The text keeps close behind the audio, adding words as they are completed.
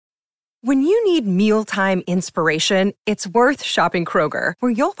When you need mealtime inspiration, it's worth shopping Kroger,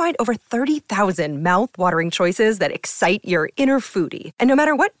 where you'll find over 30,000 mouth-watering choices that excite your inner foodie. And no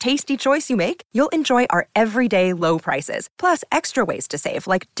matter what tasty choice you make, you'll enjoy our everyday low prices, plus extra ways to save,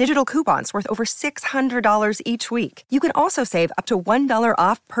 like digital coupons worth over $600 each week. You can also save up to $1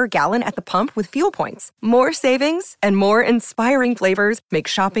 off per gallon at the pump with fuel points. More savings and more inspiring flavors make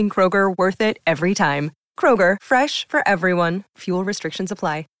shopping Kroger worth it every time. Kroger, fresh for everyone. Fuel restrictions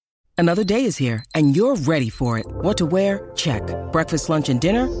apply. Another day is here, and you're ready for it. What to wear? Check. Breakfast, lunch, and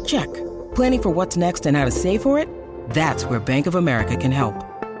dinner? Check. Planning for what's next and how to save for it? That's where Bank of America can help.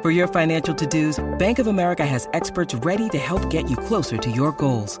 For your financial to-dos, Bank of America has experts ready to help get you closer to your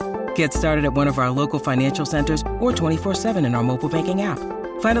goals. Get started at one of our local financial centers or 24/7 in our mobile banking app.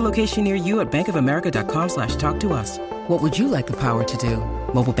 Find a location near you at bankofamerica.com/talktous. What would you like the power to do?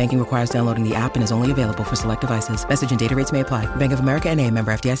 Mobile banking requires downloading the app and is only available for select devices. Message and data rates may apply. Bank of America N.A.,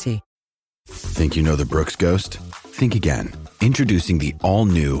 member FDIC. Think you know the Brooks Ghost? Think again. Introducing the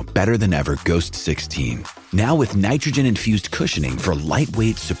all-new, better-than-ever Ghost 16. Now with nitrogen-infused cushioning for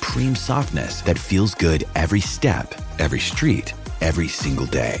lightweight, supreme softness that feels good every step, every street, every single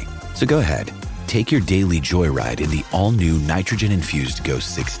day. So go ahead, take your daily joyride in the all-new nitrogen-infused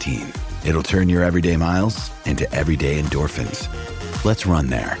Ghost 16. It'll turn your everyday miles into everyday endorphins. Let's run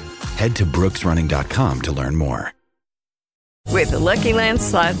there. Head to brooksrunning.com to learn more. With the Lucky Land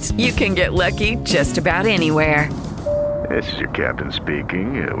Slots, you can get lucky just about anywhere. This is your captain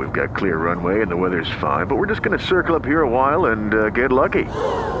speaking. We've got clear runway and the weather's fine, but we're just going to circle up here a while and get lucky.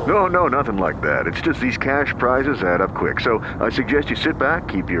 No, nothing like that. It's just these cash prizes add up quick. So I suggest you sit back,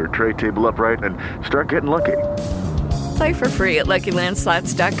 keep your tray table upright, and start getting lucky. Play for free at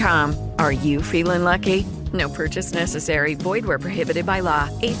LuckyLandSlots.com. Are you feeling lucky? No purchase necessary. Void where prohibited by law.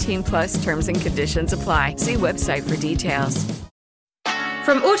 18+ terms and conditions apply. See website for details.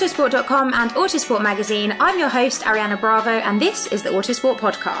 From Autosport.com and Autosport Magazine, I'm your host, Ariana Bravo, and this is the Autosport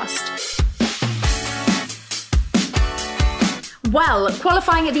Podcast. Well,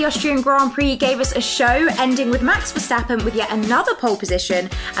 qualifying at the Austrian Grand Prix gave us a show, ending with Max Verstappen with yet another pole position,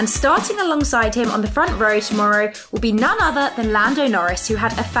 and starting alongside him on the front row tomorrow will be none other than Lando Norris, who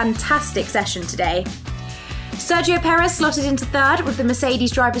had a fantastic session today. Sergio Perez slotted into third, with the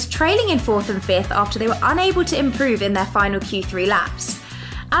Mercedes drivers trailing in fourth and fifth after they were unable to improve in their final Q3 laps.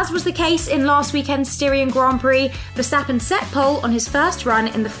 As was the case in last weekend's Styrian Grand Prix, Verstappen set pole on his first run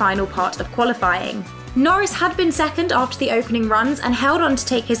in the final part of qualifying. Norris had been second after the opening runs and held on to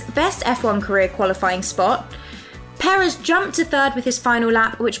take his best F1 career qualifying spot. Perez jumped to third with his final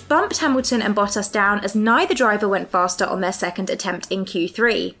lap, which bumped Hamilton and Bottas down as neither driver went faster on their second attempt in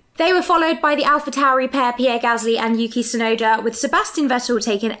Q3. They were followed by the AlphaTauri pair Pierre Gasly and Yuki Tsunoda, with Sebastian Vettel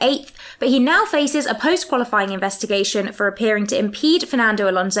taken 8th, but he now faces a post-qualifying investigation for appearing to impede Fernando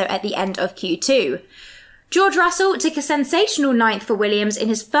Alonso at the end of Q2. George Russell took a sensational 9th for Williams in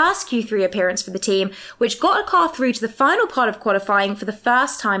his first Q3 appearance for the team, which got a car through to the final part of qualifying for the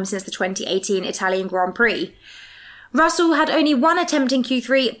first time since the 2018 Italian Grand Prix. Russell had only one attempt in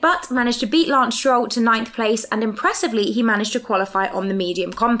Q3, but managed to beat Lance Stroll to 9th place, and impressively he managed to qualify on the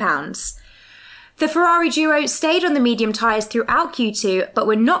medium compounds. The Ferrari duo stayed on the medium tyres throughout Q2, but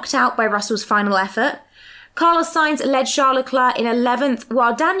were knocked out by Russell's final effort. Carlos Sainz led Charles Leclerc in 11th,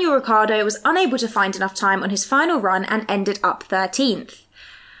 while Daniel Ricciardo was unable to find enough time on his final run and ended up 13th.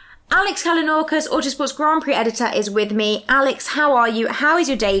 Alex Kalinauckas, Autosport's Grand Prix editor, is with me. Alex, how are you? How is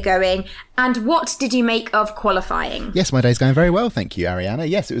your day going? And what did you make of qualifying? Yes, my day's going very well, thank you, Ariana.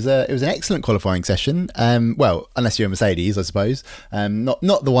 Yes, it was an excellent qualifying session. Well, unless you're a Mercedes, I suppose. Not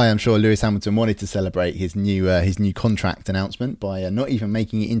the way I'm sure Lewis Hamilton wanted to celebrate his new contract announcement by not even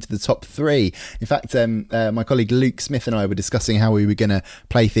making it into the top 3. In fact, my colleague Luke Smith and I were discussing how we were going to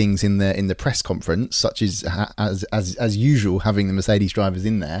play things in the press conference, such as usual, having the Mercedes drivers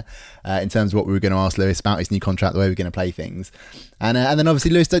in there, in terms of what we were going to ask Lewis about his new contract, the way we were going to play things. And then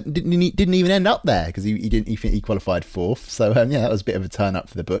obviously Lewis didn't even end up there because he qualified 4th. So that was a bit of a turn up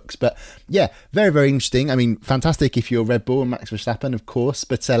for the books. But yeah, very, very interesting. I mean, fantastic if you're Red Bull and Max Verstappen, of course.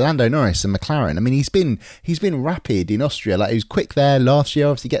 But Lando Norris and McLaren, I mean, he's been rapid in Austria. Like, he was quick there last year.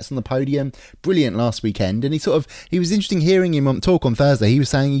 Obviously gets on the podium, brilliant last weekend. And he was interesting hearing him on talk on Thursday. He was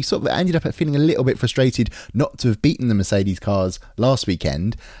saying he sort of ended up feeling a little bit frustrated not to have beaten the Mercedes cars last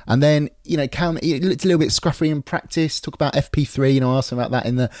weekend. And then, he looked a little bit scruffy in practice. Talk about FP3. Asked him about that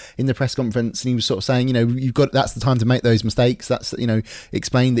in the press press conference and he was sort of saying, that's the time to make those mistakes. That's,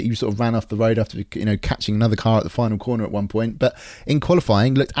 explained that you sort of ran off the road after, catching another car at the final corner at one point. But in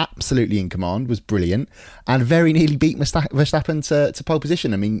qualifying, looked absolutely in command, was brilliant, and very nearly beat Verstappen to pole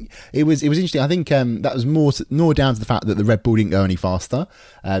position. I mean, it was interesting. I think that was more down to the fact that the Red Bull didn't go any faster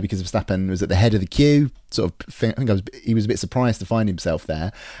because Verstappen was at the head of the queue. He was a bit surprised to find himself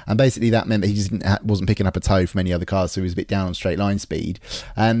there, and basically that meant that he just wasn't picking up a toe from any other cars, so he was a bit down on straight line speed.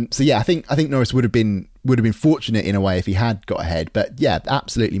 I think Norris would have been fortunate in a way if he had got ahead, but yeah,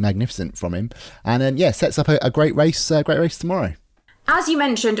 absolutely magnificent from him, and sets up a great race tomorrow. As you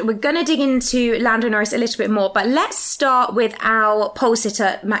mentioned, we're going to dig into Lando Norris a little bit more, but let's start with our pole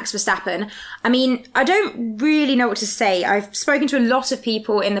sitter, Max Verstappen. I mean, I don't really know what to say. I've spoken to a lot of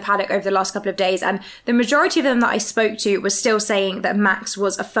people in the paddock over the last couple of days, and the majority of them that I spoke to was still saying that Max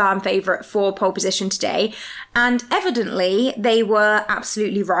was a firm favourite for pole position today. And evidently, they were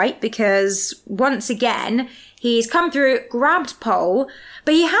absolutely right, because once again, he's come through, grabbed pole,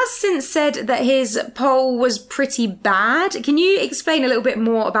 but he has since said that his pole was pretty bad. Can you explain a little bit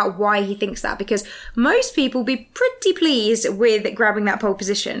more about why he thinks that? Because most people will be pretty pleased with grabbing that pole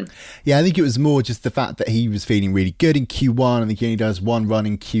position. Yeah, I think it was more just the fact that he was feeling really good in Q1. I think he only does one run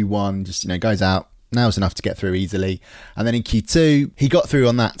in Q1, just, goes out. Nails enough to get through easily. And then in Q2, he got through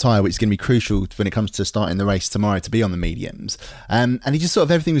on that tyre, which is going to be crucial when it comes to starting the race tomorrow to be on the mediums. And he just sort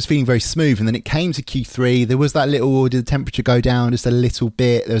of, everything was feeling very smooth. And then it came to Q3, there was that little, did the temperature go down just a little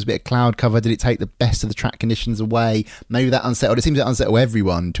bit? There was a bit of cloud cover. Did it take the best of the track conditions away? Maybe that unsettled. It seems to unsettle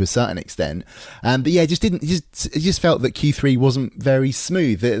everyone to a certain extent. But yeah, it just felt that Q3 wasn't very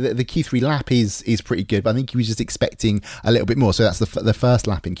smooth. The Q3 lap is pretty good, but I think he was just expecting a little bit more. So that's the first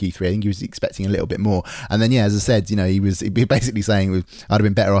lap in Q3. I think he was expecting a little bit more. And then, yeah, as I said, he was basically saying I'd have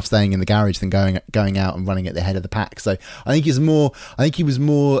been better off staying in the garage than going out and running at the head of the pack. So I think he was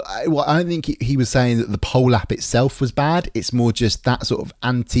more. I don't think he was saying that the pole lap itself was bad. It's more just that sort of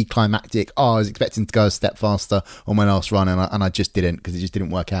anticlimactic. I was expecting to go a step faster on my last run, and I just didn't, because it just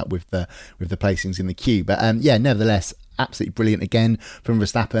didn't work out with the placings in the queue. But nevertheless, absolutely brilliant again from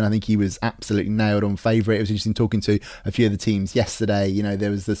Verstappen. I think he was absolutely nailed on favourite. It was interesting talking to a few of the teams yesterday. There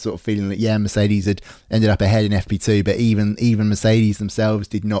was this sort of feeling that Mercedes had ended up ahead in FP2, but even Mercedes themselves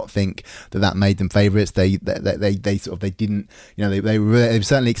did not think that made them favourites. They didn't. They were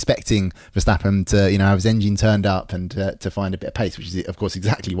certainly expecting Verstappen to have his engine turned up and to find a bit of pace, which is of course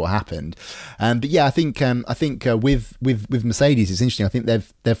exactly what happened. But yeah, I think with Mercedes, it's interesting. I think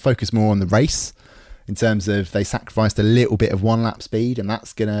they've focused more on the race, in terms of they sacrificed a little bit of one lap speed, and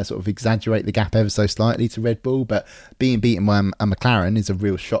that's going to sort of exaggerate the gap ever so slightly to Red Bull. But being beaten by a McLaren is a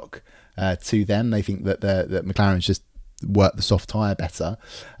real shock to them. They think that McLaren's just worked the soft tyre better.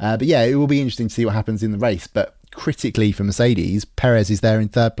 But yeah, it will be interesting to see what happens in the race. But critically for Mercedes, Perez is there in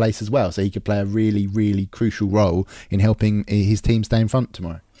third place as well, so he could play a really, really crucial role in helping his team stay in front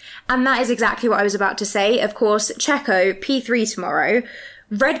tomorrow. And that is exactly what I was about to say. Of course, Checo, P3 tomorrow.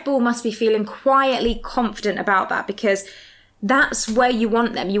 Red Bull must be feeling quietly confident about that, because that's where you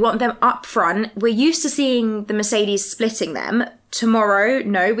want them. You want them up front. We're used to seeing the Mercedes splitting them. Tomorrow,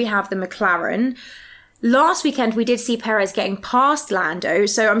 no, we have the McLaren. Last weekend, we did see Perez getting past Lando,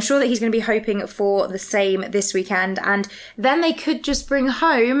 so I'm sure that he's going to be hoping for the same this weekend, and then they could just bring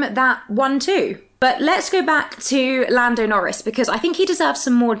home that 1-2. But let's go back to Lando Norris, because I think he deserves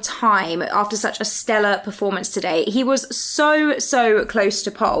some more time after such a stellar performance today. He was so close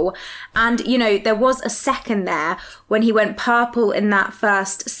to pole. And, there was a second there when he went purple in that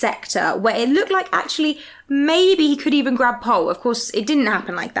first sector where it looked like actually maybe he could even grab pole. Of course, it didn't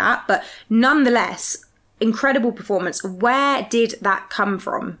happen like that, but nonetheless, incredible performance. Where did that come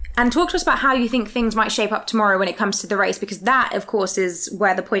from? And talk to us about how you think things might shape up tomorrow when it comes to the race, because that, of course, is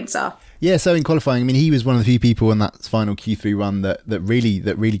where the points are. Yeah, so in qualifying, I mean, he was one of the few people in that final Q3 run that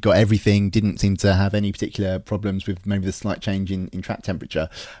really got everything, didn't seem to have any particular problems with maybe the slight change in track temperature.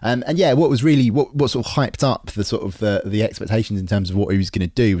 And yeah, what sort of hyped up the sort of the expectations in terms of what he was going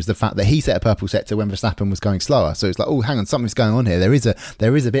to do was the fact that he set a purple sector when Verstappen was going slower. So it's like, oh, hang on, something's going on here. There is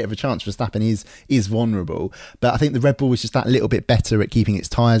a bit of a chance Verstappen is vulnerable. But I think the Red Bull was just that little bit better at keeping its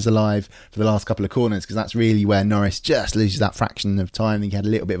tyres alive for the last couple of corners, because that's really where Norris just loses that fraction of time. I think he had a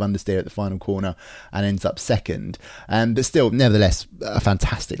little bit of understeer at the final corner and ends up second. But still, nevertheless, a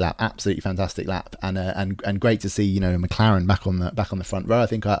fantastic lap, absolutely fantastic lap, and great to see McLaren back on the front row. I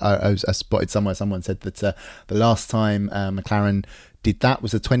think I spotted somewhere someone said that the last time McLaren did that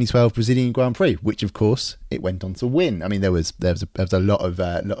was the 2012 Brazilian Grand Prix, which of course it went on to win. I mean, there was a lot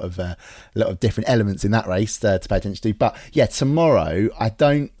of different elements in that race to pay attention to. But yeah, tomorrow I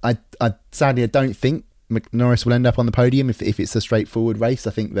sadly don't think Norris will end up on the podium if it's a straightforward race.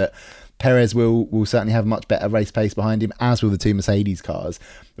 I think that Perez will certainly have much better race pace behind him, as will the two Mercedes cars.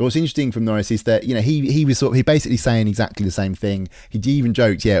 But what's interesting from Norris is that, you know, he was basically saying exactly the same thing. He even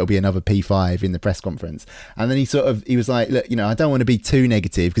joked, it'll be another P5 in the press conference. And then he was like, look, you know, I don't want to be too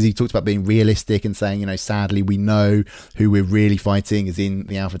negative, because he talked about being realistic and saying, you know, sadly we know who we're really fighting is in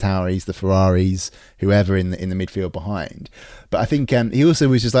the AlphaTauris, the Ferraris, whoever in the midfield behind. But I think he also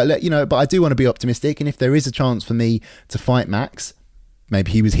was just like, look, you know, but I do want to be optimistic, and if there is a chance for me to fight Max,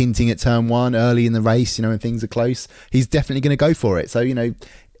 maybe he was hinting at turn one early in the race, you know, when things are close, he's definitely going to go for it. So, you know,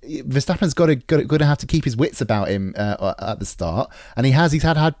 Verstappen's got to have to keep his wits about him at the start, and he's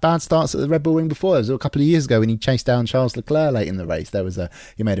had bad starts at the Red Bull Ring before. It was a couple of years ago when he chased down Charles Leclerc late in the race.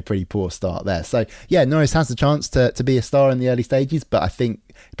 He made a pretty poor start there. So yeah, Norris has the chance to be a star in the early stages, but I think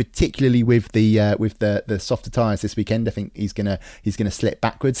particularly with the softer tyres this weekend, I think he's gonna slip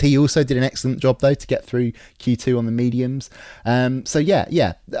backwards. He also did an excellent job though to get through Q2 on the mediums. So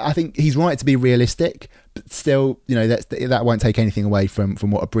yeah, I think he's right to be realistic. But still, you know, that won't take anything away from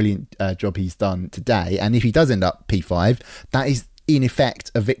what a brilliant job he's done today. And if he does end up P5, that is in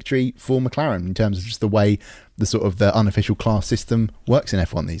effect a victory for McLaren in terms of just the way the sort of the unofficial class system works in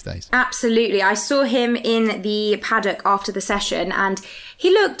F1 these days. Absolutely. I saw him in the paddock after the session, and he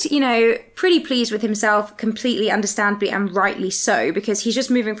looked, you know, pretty pleased with himself, completely understandably and rightly so, because he's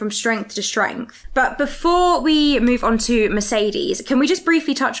just moving from strength to strength. But before we move on to Mercedes, can we just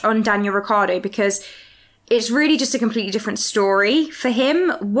briefly touch on Daniel Ricciardo, because it's really just a completely different story for him.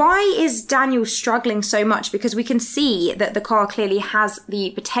 Why is Daniel struggling so much? Because we can see that the car clearly has the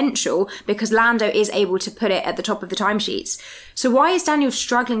potential, because Lando is able to put it at the top of the timesheets. So why is Daniel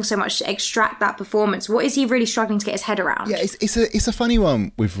struggling so much to extract that performance? What is he really struggling to get his head around? Yeah, it's a funny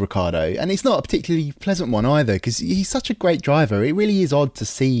one with Ricciardo, and it's not a particularly pleasant one either, because he's such a great driver. It really is odd to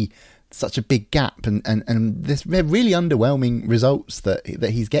see such a big gap and this really underwhelming results that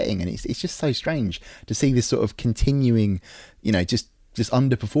he's getting, and it's just so strange to see this sort of continuing, you know, just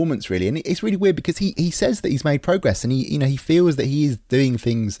underperformance really. And it's really weird, because he says that he's made progress, and he feels that he is doing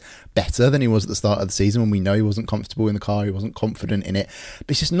things better than he was at the start of the season, when we know he wasn't comfortable in the car, he wasn't confident in it, but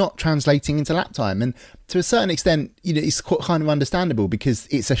it's just not translating into lap time. And to a certain extent, you know, it's kind of understandable, because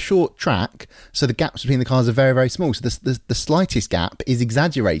it's a short track, so the gaps between the cars are very, very small. So the slightest gap is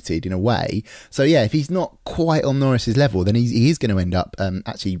exaggerated in a way. So yeah, if he's not quite on Norris's level, then he is going to end up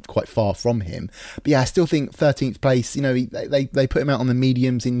actually quite far from him. But yeah, I still think 13th place, you know, they put him out on the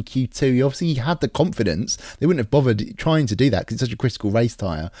mediums in Q2. He had the confidence. They wouldn't have bothered trying to do that, because it's such a critical race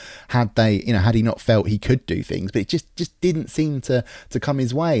tyre, had he not felt he could do things. But it just didn't seem to come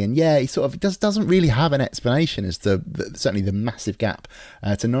his way. And yeah, he sort of doesn't really have an explanation as to certainly the massive gap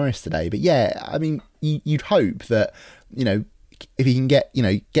to Norris today. But yeah, I mean, you'd hope that, you know, if he can get to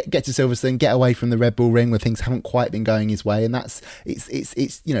Silverstone, get away from the Red Bull Ring where things haven't quite been going his way, and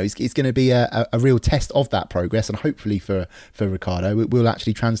it's going to be a real test of that progress, and hopefully for Ricciardo it will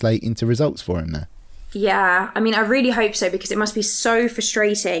actually translate into results for him there. Yeah, I mean, I really hope so, because it must be so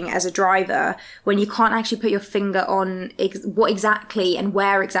frustrating as a driver when you can't actually put your finger on what exactly and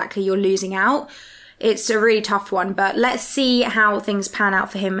where exactly you're losing out. It's a really tough one, but let's see how things pan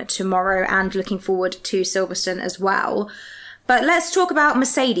out for him tomorrow, and looking forward to Silverstone as well. But let's talk about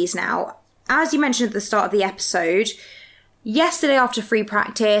Mercedes now. As you mentioned at the start of the episode, yesterday after free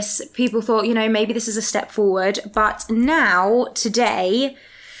practice, people thought, you know, maybe this is a step forward, but now, today,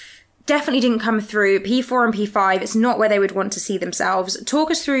 definitely didn't come through. P4 and P5, it's not where they would want to see themselves.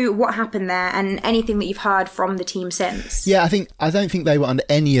 Talk us through what happened there and anything that you've heard from the team since. Yeah, I don't think they were under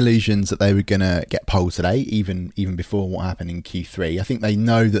any illusions that they were going to get pole today, even before what happened in Q3. I think they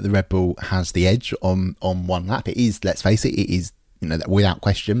know that the Red Bull has the edge on one lap. It is, let's face it is, you know, without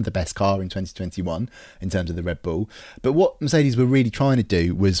question, the best car in 2021 in terms of the Red Bull. But what Mercedes were really trying to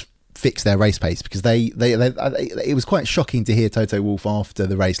do was fix their race pace, because it was quite shocking to hear Toto Wolff after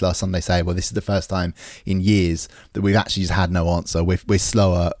the race last Sunday say, well, this is the first time in years that we've actually just had no answer. We're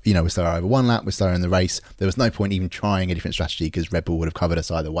slower, you know, we're slower over one lap, we're slower in the race. There was no point even trying a different strategy, because Red Bull would have covered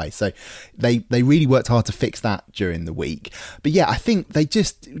us either way. So they really worked hard to fix that during the week. But yeah, I think they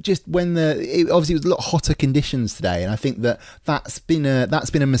just when obviously it was a lot hotter conditions today, and I think that's been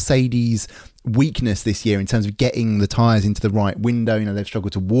a Mercedes weakness this year in terms of getting the tyres into the right window. You know, they've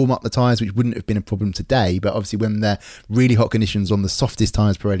struggled to warm up the tyres, which wouldn't have been a problem today, but obviously when they're really hot conditions on the softest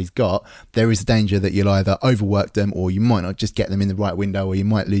tyres Pirelli's got, there is a danger that you'll either overwork them, or you might not just get them in the right window, or you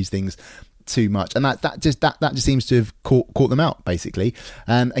might lose things too much, and that just seems to have caught them out basically.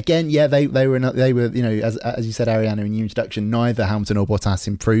 Again, yeah, they were you know, as you said, Ariana, in your introduction, neither Hamilton or Bottas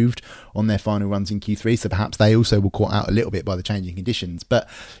improved on their final runs in Q3, so perhaps they also were caught out a little bit by the changing conditions. But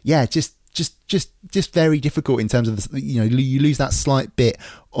yeah, just just very difficult in terms of you lose that slight bit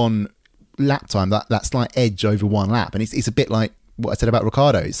on lap time, that slight edge over one lap, and it's a bit like what I said about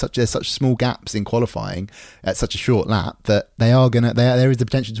Ricciardo. There's such small gaps in qualifying at such a short lap that there is the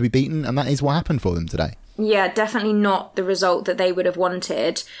potential to be beaten, and that is what happened for them today. Yeah, definitely not the result that they would have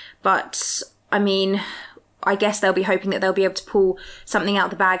wanted, but I mean, I guess they'll be hoping that they'll be able to pull something out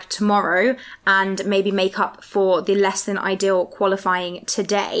of the bag tomorrow and maybe make up for the less than ideal qualifying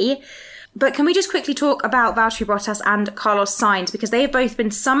today. But can we just quickly talk about Valtteri Bottas and Carlos Sainz, because they have both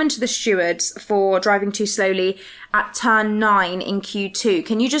been summoned to the stewards for driving too slowly at turn 9 in Q2.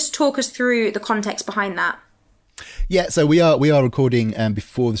 Can you just talk us through the context behind that? Yeah, so we are recording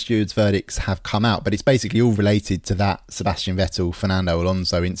before the stewards' verdicts have come out, but it's basically all related to that Sebastian Vettel, Fernando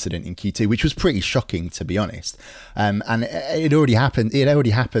Alonso incident in Q2, which was pretty shocking, to be honest. And it already happened. It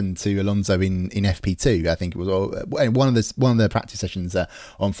already happened to Alonso in FP2. I think it was one of the practice sessions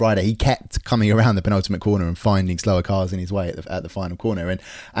on Friday. He kept coming around the penultimate corner and finding slower cars in his way at the final corner,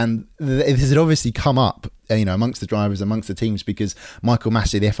 and this had obviously come up, amongst the drivers, amongst the teams, because Michael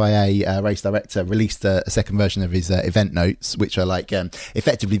Massey, the FIA race director, released a second version of his event notes, which are like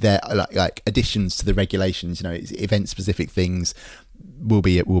effectively they're like additions to the regulations. Event specific things will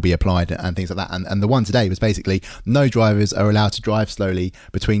be applied and things like that. And the one today was basically no drivers are allowed to drive slowly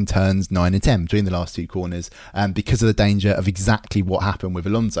between turns 9 and 10, between the last two corners, because of the danger of exactly what happened with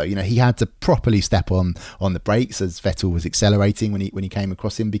Alonso. He had to properly step on the brakes as Vettel was accelerating when he came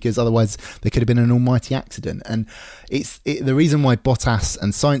across him, because otherwise there could have been an almighty accident. And the reason why Bottas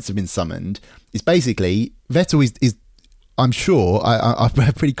and Sainz have been summoned is basically Vettel is I'm sure, I'm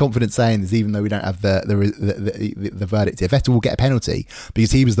pretty confident saying this, even though we don't have the verdict here. Vettel will get a penalty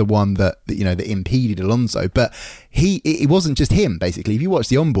because he was the one that impeded Alonso. But it wasn't just him, basically. If you watch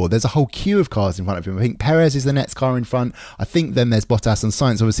the onboard, there's a whole queue of cars in front of him. I think Perez is the next car in front. I think then there's Bottas, and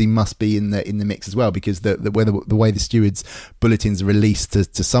Sainz obviously must be in the mix as well, because the way the stewards' bulletins are released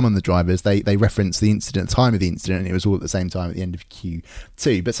to summon the drivers, they reference the incident, the time of the incident, and it was all at the same time at the end of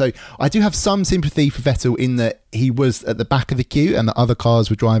Q2. But so I do have some sympathy for Vettel in that he was at the back of the queue and the other cars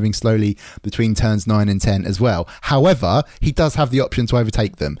were driving slowly between turns 9 and 10 as well. However, he does have the option to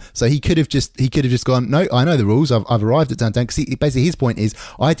overtake them, so he could have just gone, no, I know the rules, I've arrived at turn 10, because basically his point is,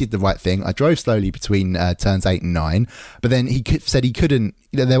 I did the right thing, I drove slowly between turns 8 and 9, but then he said he couldn't,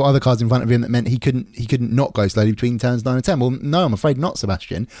 there were other cars in front of him that meant he couldn't not go slowly between turns 9 and 10. Well, no, I'm afraid not,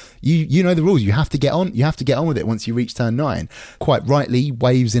 Sebastian. You know the rules. You have to get on with it once you reach turn 9. Quite rightly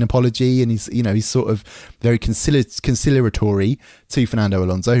waves in apology, and he's sort of very conciliatory to Fernando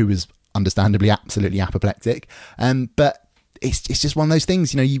Alonso, who was understandably absolutely apoplectic. But it's just one of those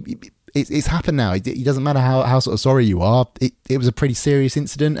things, it's happened now. It doesn't matter how sort of sorry you are. It was a pretty serious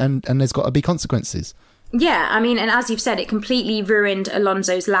incident, and there's got to be consequences. Yeah, I mean, and as you've said, it completely ruined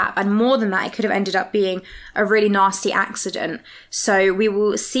Alonso's lap. And more than that, it could have ended up being a really nasty accident. So we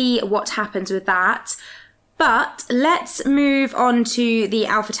will see what happens with that. But let's move on to the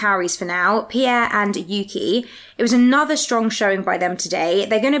AlphaTauris for now, Pierre and Yuki. It was another strong showing by them today.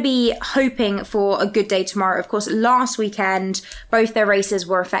 They're going to be hoping for a good day tomorrow. Of course, last weekend, both their races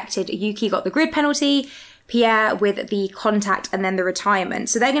were affected. Yuki got the grid penalty, Pierre with the contact and then the retirement.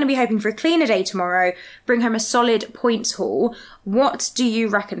 So they're going to be hoping for a cleaner day tomorrow, bring home a solid points haul. What do you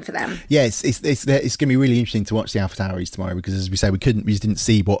reckon for them? Yeah, it's going to be really interesting to watch the AlphaTauris tomorrow, because as we say, we just didn't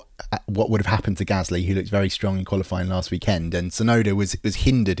see what would have happened to Gasly, who looked very strong in qualifying last weekend, and Tsunoda was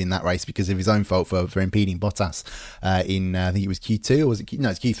hindered in that race because of his own fault for impeding Bottas in I think it was Q2, or was it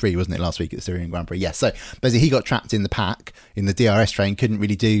it's Q3, wasn't it, last week at the Styrian Grand Prix? Yes. So basically he got trapped in the pack in the DRS train, couldn't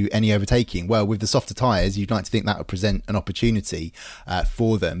really do any overtaking. Well, with the softer tyres, you'd like to think that would present an opportunity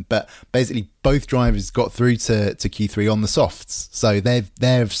for them, but basically both drivers got through to Q3 on the softs, so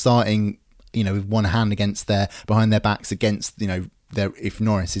they're starting with one hand behind their backs against if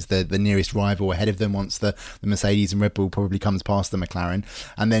Norris is the nearest rival ahead of them, once the Mercedes and Red Bull probably comes past the McLaren,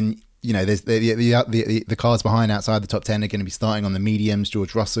 and then there's the cars behind outside the top 10 are going to be starting on the mediums.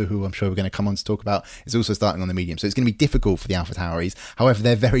 George Russell, who I'm sure we're going to come on to talk about, is also starting on the medium. So it's going to be difficult for the AlphaTauris. However,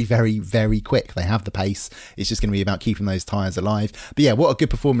 they're very, very, very quick. They have the pace. It's just going to be about keeping those tyres alive. But yeah, what a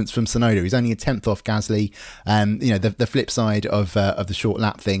good performance from Tsunoda. He's only a 10th off Gasly. The flip side of the short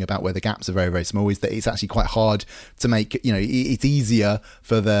lap thing about where the gaps are very, very small is that it's actually quite hard to make. It's easier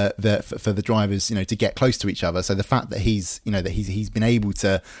for the drivers to get close to each other. So the fact that he's been able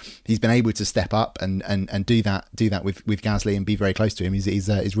to step up and do that with Gasly and be very close to him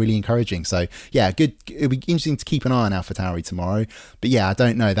is really encouraging. So yeah, good. It'll be interesting to keep an eye on AlphaTauri tomorrow. But yeah, I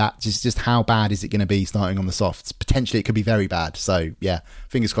don't know that just how bad is it going to be starting on the softs. Potentially it could be very bad. So yeah,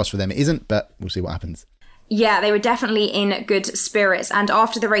 fingers crossed for them it isn't, but we'll see what happens. Yeah, they were definitely in good spirits. And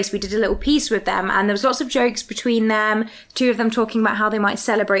after the race, we did a little piece with them and there was lots of jokes between them, two of them talking about how they might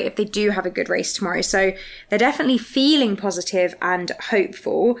celebrate if they do have a good race tomorrow. So they're definitely feeling positive and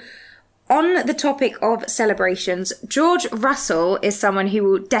hopeful. On the topic of celebrations, George Russell is someone who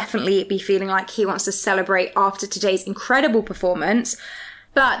will definitely be feeling like he wants to celebrate after today's incredible performance.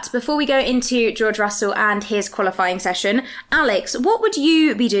 But before we go into George Russell and his qualifying session, Alex, what would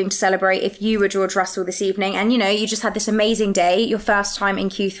you be doing to celebrate if you were George Russell this evening? And, you just had this amazing day, your first time in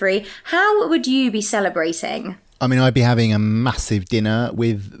Q3. How would you be celebrating? I mean, I'd be having a massive dinner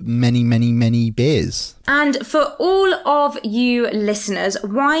with many, many, many beers. And for all of you listeners,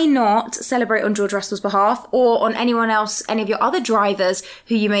 why not celebrate on George Russell's behalf or on anyone else, any of your other drivers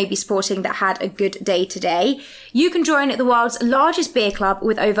who you may be supporting that had a good day today? You can join the world's largest beer club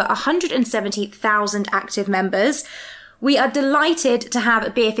with over 170,000 active members. We are delighted to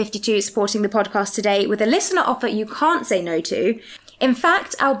have Beer 52 supporting the podcast today with a listener offer you can't say no to. In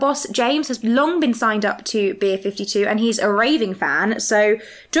fact, our boss James has long been signed up to Beer 52 and he's a raving fan, so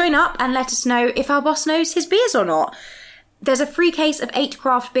join up and let us know if our boss knows his beers or not. There's a free case of 8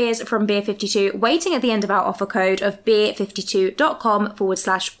 craft beers from Beer 52 waiting at the end of our offer code of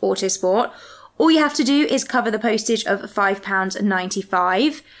beer52.com/autosport. All you have to do is cover the postage of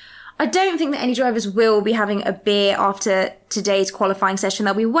 £5.95. I don't think that any drivers will be having a beer after today's qualifying session.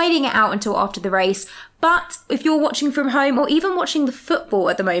 They'll be waiting it out until after the race. But if you're watching from home or even watching the football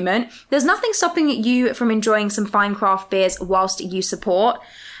at the moment, there's nothing stopping you from enjoying some fine craft beers whilst you support.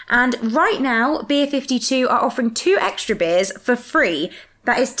 And right now, Beer 52 are offering 2 extra beers for free.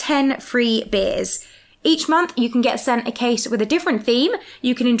 That is 10 free beers. Each month, you can get sent a case with a different theme.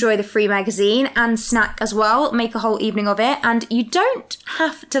 You can enjoy the free magazine and snack as well, make a whole evening of it. And you don't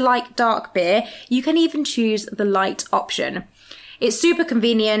have to like dark beer. You can even choose the light option. It's super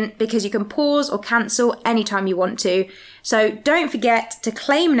convenient because you can pause or cancel anytime you want to. So don't forget to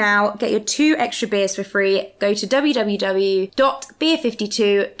claim now, get your 2 extra beers for free. Go to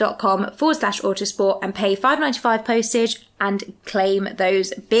www.beer52.com/autosport and pay $5.95 postage and claim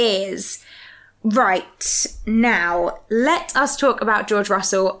those beers. Right, now let us talk about George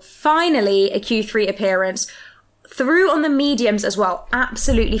Russell. Finally, a Q3 appearance. Through on the mediums as well.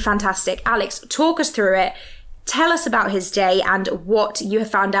 Absolutely fantastic. Alex, talk us through it. Tell us about his day and what you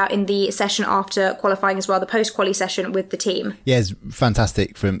have found out in the session after qualifying as well, the post-quali session with the team. Yeah, it's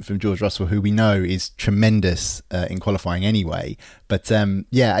fantastic from George Russell, who we know is tremendous in qualifying anyway. But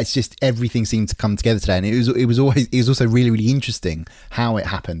it's just everything seemed to come together today, and it was also really, really interesting how it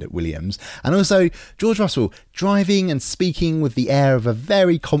happened at Williams. And also George Russell driving and speaking with the air of a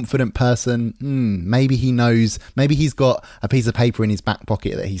very confident person. Maybe he knows, maybe he's got a piece of paper in his back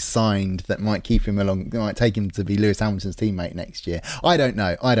pocket that he's signed that might keep him along, might take him to be Lewis Hamilton's teammate next year. I don't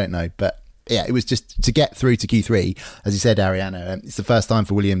know, but yeah, it was just to get through to Q3, as you said, Ariana. It's the first time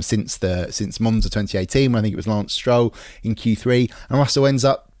for Williams since Monza 2018, when I think it was Lance Stroll in Q3, and Russell ends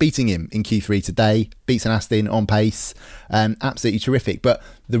up beating him in Q3 today, beats an Aston on pace, absolutely terrific. But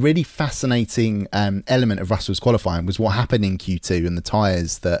the really fascinating element of Russell's qualifying was what happened in Q2 and the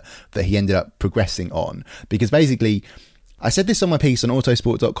tyres that he ended up progressing on, because basically, I said this on my piece on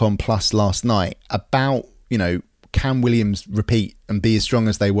autosport.com plus last night about, can Williams repeat and be as strong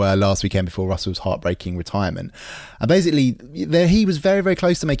as they were last weekend before Russell's heartbreaking retirement? And basically, he was very, very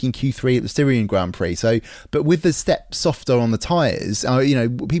close to making Q3 at the Styrian Grand Prix. So, but with the step softer on the tyres,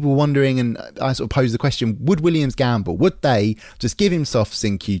 people were wondering, and I sort of posed the question, would Williams gamble? Would they just give him softs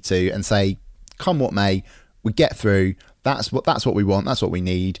in Q2 and say, come what may, we get through, that's what we want, that's what we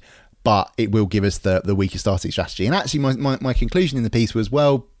need, but it will give us the weaker starting strategy? And actually, my conclusion in the piece was,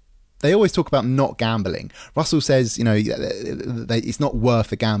 well, they always talk about not gambling. Russell says, it's not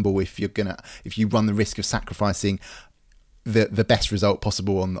worth a gamble if you run the risk of sacrificing the best result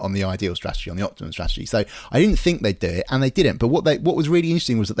possible on the ideal strategy, on the optimum strategy. So I didn't think they'd do it, and they didn't. But what was really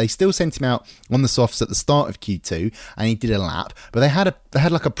interesting was that they still sent him out on the softs at the start of Q2, and he did a lap. But they had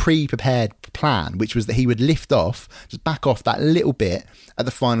like a pre-prepared plan, which was that he would lift off, just back off that little bit at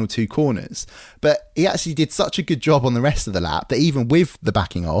the final 2 corners. But he actually did such a good job on the rest of the lap that even with the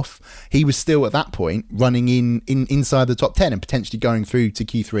backing off, he was still at that point running inside the top 10 and potentially going through to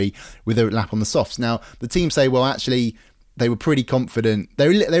Q3 with a lap on the softs. Now, the team say, well, actually, they were pretty confident. They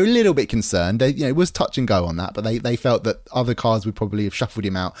were a little bit concerned. It was touch and go on that, but they felt that other cars would probably have shuffled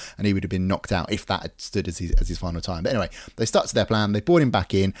him out and he would have been knocked out if that had stood as his final time. But anyway, they stuck to their plan. They brought him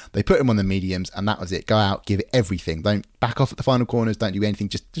back in. They put him on the mediums, and that was it. Go out, give it everything. Don't back off at the final corners. Don't do anything.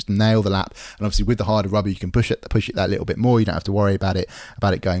 Just nail the lap. And obviously, with the harder rubber, you can push it that little bit more. You don't have to worry about it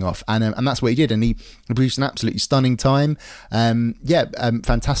going off. And that's what he did. And he produced an absolutely stunning time.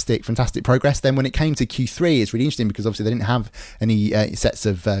 Fantastic progress. Then when it came to Q3, it's really interesting because obviously they didn't have any sets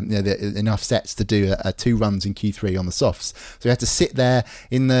of enough sets to do 2 runs in Q3 on the softs, so you had to sit there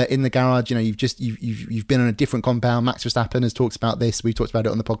in the garage. You've been on a different compound. Max Verstappen has talked about this. We've talked about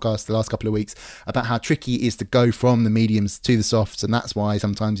it on the podcast the last couple of weeks about how tricky it is to go from the mediums to the softs, and that's why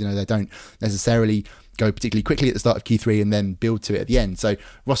sometimes they don't necessarily go particularly quickly at the start of Q3 and then build to it at the end. So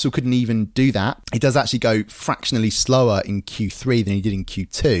Russell couldn't even do that. He does actually go fractionally slower in Q3 than he did in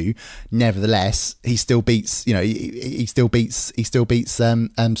Q2. Nevertheless, he still beats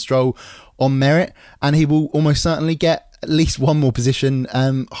Stroll on merit, and he will almost certainly get at least one more position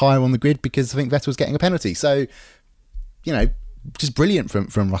higher on the grid because I think Vettel's getting a penalty. So, just brilliant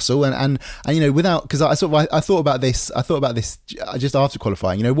from Russell, and without, because I thought about this just after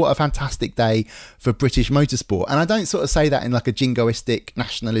qualifying. What a fantastic day for British motorsport, and I don't sort of say that in like a jingoistic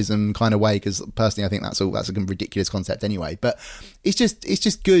nationalism kind of way, because personally I think that's a ridiculous concept anyway. But it's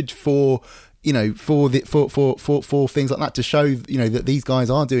just good for for things like that to show that these guys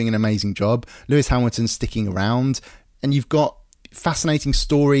are doing an amazing job. Lewis Hamilton sticking around, and you've got fascinating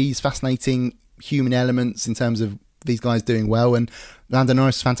stories, fascinating human elements in terms of these guys doing well, and Lando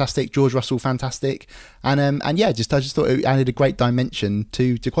Norris fantastic, George Russell fantastic, and I just thought it added a great dimension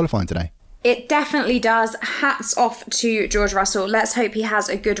to qualifying today. It definitely does. Hats off to George Russell. Let's hope he has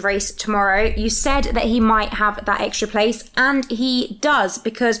a good race tomorrow. You said that he might have that extra place, and he does,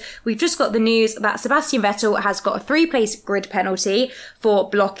 because we've just got the news that Sebastian Vettel has got a 3-place grid penalty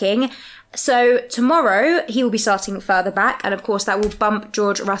for blocking. So tomorrow he will be starting further back, and of course that will bump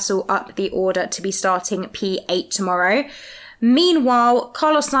George Russell up the order to be starting P8 tomorrow. Meanwhile,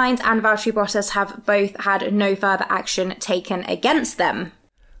 Carlos Sainz and Valtteri Bottas have both had no further action taken against them.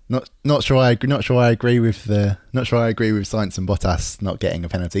 Not sure I agree with Sainz and Bottas not getting a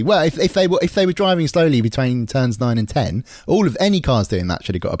penalty. Well, if they were driving slowly between turns 9 and 10, any cars doing that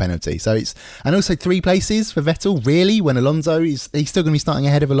should have got a penalty. So and also 3 places for Vettel, really, when Alonso he's still going to be starting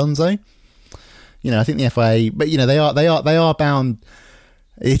ahead of Alonso. I think the FIA, but they are bound.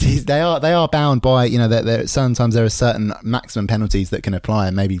 They are bound by sometimes there are certain maximum penalties that can apply,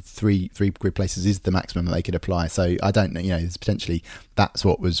 and maybe three grid places is the maximum that they could apply. So I don't know. There's potentially that's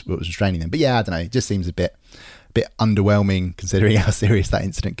what was restraining them. But yeah, I don't know. It just seems a bit underwhelming considering how serious that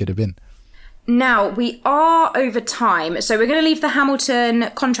incident could have been. Now, we are over time, so we're going to leave the Hamilton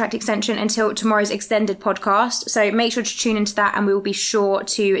contract extension until tomorrow's extended podcast. So make sure to tune into that, and we will be sure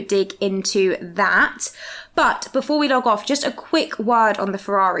to dig into that. But before we log off, just a quick word on the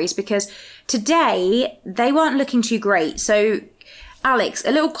Ferraris, because today they weren't looking too great. So, Alex,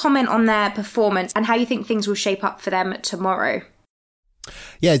 a little comment on their performance and how you think things will shape up for them tomorrow.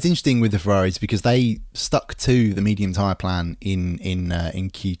 Yeah, it's interesting with the Ferraris because they stuck to the medium tyre plan in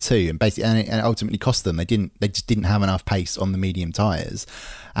Q2, and basically, and it ultimately cost them. They just didn't have enough pace on the medium tyres,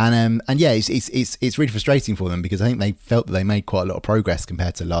 and yeah, it's really frustrating for them because I think they felt that they made quite a lot of progress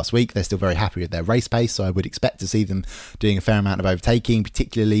compared to last week. They're still very happy with their race pace, so I would expect to see them doing a fair amount of overtaking,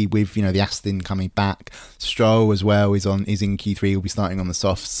 particularly with the Aston coming back. Stroll as well is in Q3. He'll be starting on the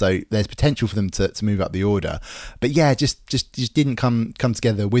softs, so there's potential for them to move up the order. But yeah, just didn't come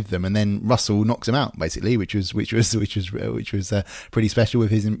together with them, and then Russell knocks him out basically, which was pretty special with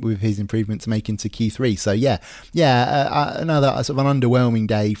his improvement to make into Q3. So another sort of an underwhelming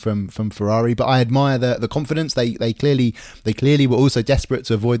day from Ferrari, but I admire the confidence. They clearly were also desperate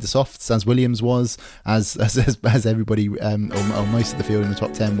to avoid the softs, as Williams was, as everybody or most of the field in the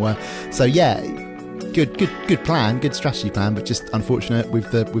top 10 were. So yeah, good plan, good strategy plan, but just unfortunate with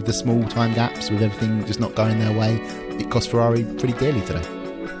the small time gaps, with everything just not going their way. It cost Ferrari pretty dearly today.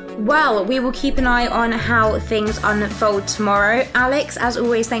 Well, we will keep an eye on how things unfold tomorrow. Alex, as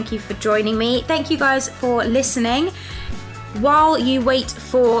always, thank you for joining me. Thank you guys for listening. While you wait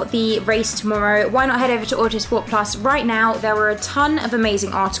for the race tomorrow, why not head over to Autosport Plus right now? There are a ton of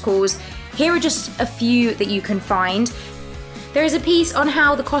amazing articles. Here are just a few that you can find. There is a piece on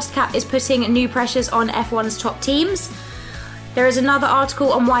how the cost cap is putting new pressures on F1's top teams. There is another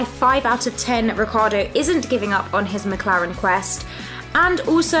article on why 5 out of 10 Ricciardo isn't giving up on his McLaren quest. and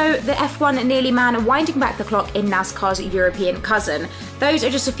also the F1 nearly man winding back the clock in NASCAR's European cousin. Those are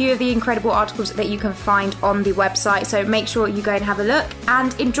just a few of the incredible articles that you can find on the website, so make sure you go and have a look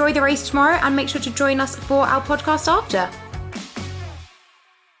and enjoy the race tomorrow, and make sure to join us for our podcast after.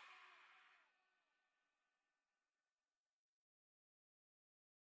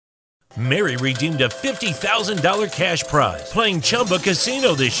 Mary redeemed a $50,000 cash prize playing Chumba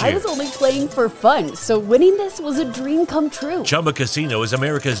Casino this year. I was only playing for fun, so winning this was a dream come true. Chumba Casino is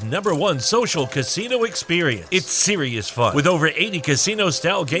America's #1 social casino experience. It's serious fun. With over 80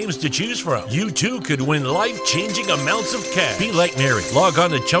 casino-style games to choose from, you too could win life-changing amounts of cash. Be like Mary. Log on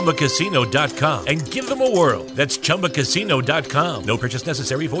to ChumbaCasino.com and give them a whirl. That's ChumbaCasino.com. No purchase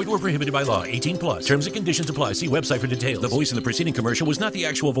necessary. Void where prohibited by law. 18+. Terms and conditions apply. See website for details. The voice in the preceding commercial was not the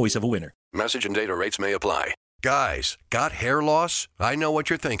actual voice of a winner. Message and data rates may apply. Guys, got hair loss? I know what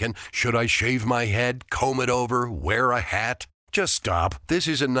you're thinking. Should I shave my head, comb it over, wear a hat? Just stop. This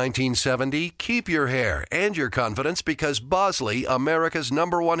isn't 1970. Keep your hair and your confidence, because Bosley, America's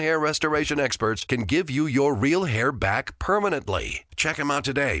 #1 hair restoration experts, can give you your real hair back permanently. Check them out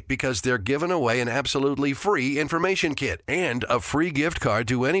today, because they're giving away an absolutely free information kit and a free gift card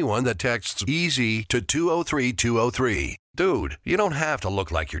to anyone that texts EASY to 203-203. Dude, you don't have to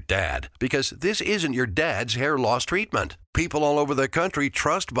look like your dad, because this isn't your dad's hair loss treatment. People all over the country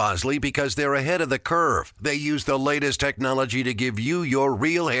trust Bosley because they're ahead of the curve. They use the latest technology to give you your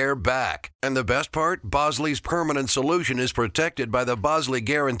real hair back. And the best part? Bosley's permanent solution is protected by the Bosley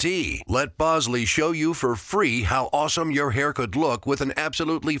Guarantee. Let Bosley show you for free how awesome your hair could look with an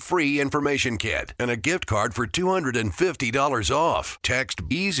absolutely free information kit and a gift card for $250 off. Text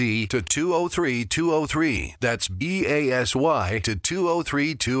EASY to 203-203. That's BASY to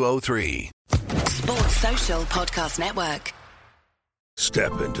 203-203. Sports Social Podcast Network.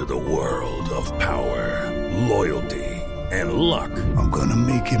 Step into the world of power, loyalty, and luck. I'm gonna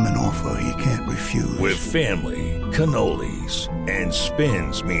make him an offer he can't refuse. With family, cannolis, and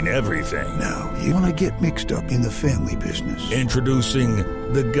spins mean everything. Now, you wanna get mixed up in the family business. Introducing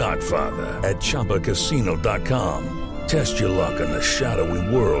The Godfather at ChumbaCasino.com. Test your luck in the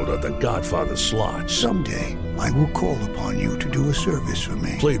shadowy world of The Godfather slot. Someday, I will call upon you to do a service for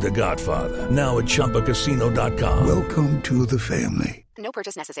me. Play The Godfather now at ChumbaCasino.com. Welcome to the family. No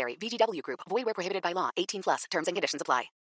purchase necessary. VGW Group. Void where prohibited by law. 18+. Terms and conditions apply.